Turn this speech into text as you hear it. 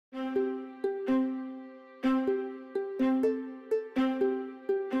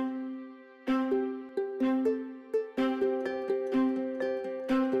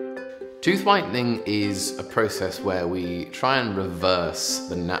Tooth whitening is a process where we try and reverse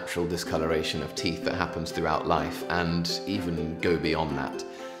the natural discoloration of teeth that happens throughout life and even go beyond that.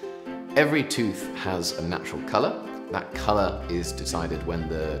 Every tooth has a natural colour. That colour is decided when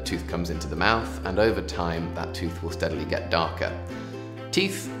the tooth comes into the mouth, and over time that tooth will steadily get darker.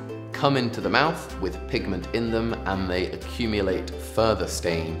 Teeth come into the mouth with pigment in them and they accumulate further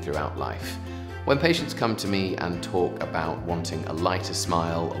stain throughout life. When patients come to me and talk about wanting a lighter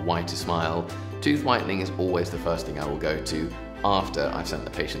smile, a whiter smile, tooth whitening is always the first thing I will go to after I've sent the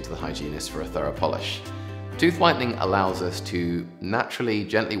patient to the hygienist for a thorough polish. Tooth whitening allows us to naturally,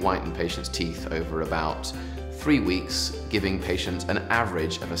 gently whiten patients' teeth over about 3 weeks, giving patients an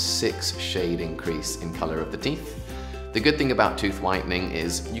average of a 6-shade increase in colour of the teeth. The good thing about tooth whitening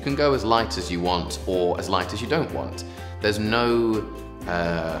is you can go as light as you want or as light as you don't want. There's no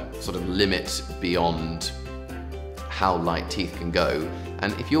sort of limit beyond how light teeth can go,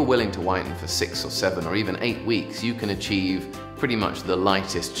 and if you're willing to whiten for 6 or 7 or even 8 weeks, you can achieve pretty much the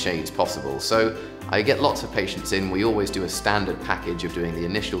lightest shades possible. So I get lots of patients in. We always do a standard package of doing the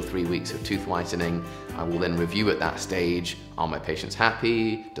initial 3 weeks of tooth whitening. I will then review at that stage, are my patients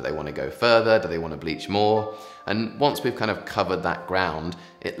happy? Do they want to go further? Do they want to bleach more? And once we've kind of covered that ground,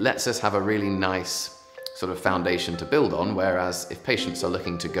 it lets us have a really nice sort of foundation to build on, whereas if patients are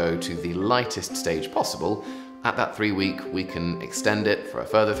looking to go to the lightest stage possible, at that 3-week we can extend it for a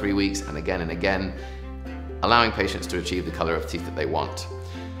further 3 weeks and again, allowing patients to achieve the colour of teeth that they want.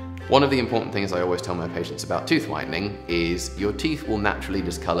 One of the important things I always tell my patients about tooth whitening is your teeth will naturally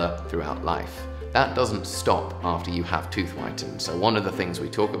discolour throughout life. That doesn't stop after you have tooth whitened. So one of the things we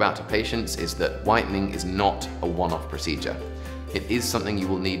talk about to patients is that whitening is not a one-off procedure. It is something you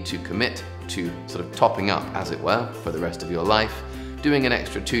will need to commit to sort of topping up, as it were, for the rest of your life, doing an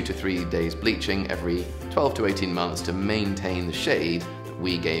extra 2 to 3 days bleaching every 12 to 18 months to maintain the shade that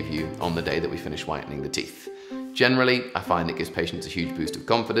we gave you on the day that we finish whitening the teeth. Generally, I find it gives patients a huge boost of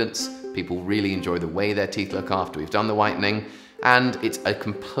confidence. People really enjoy the way their teeth look after we've done the whitening, and it's a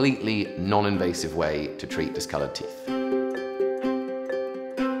completely non-invasive way to treat discoloured teeth.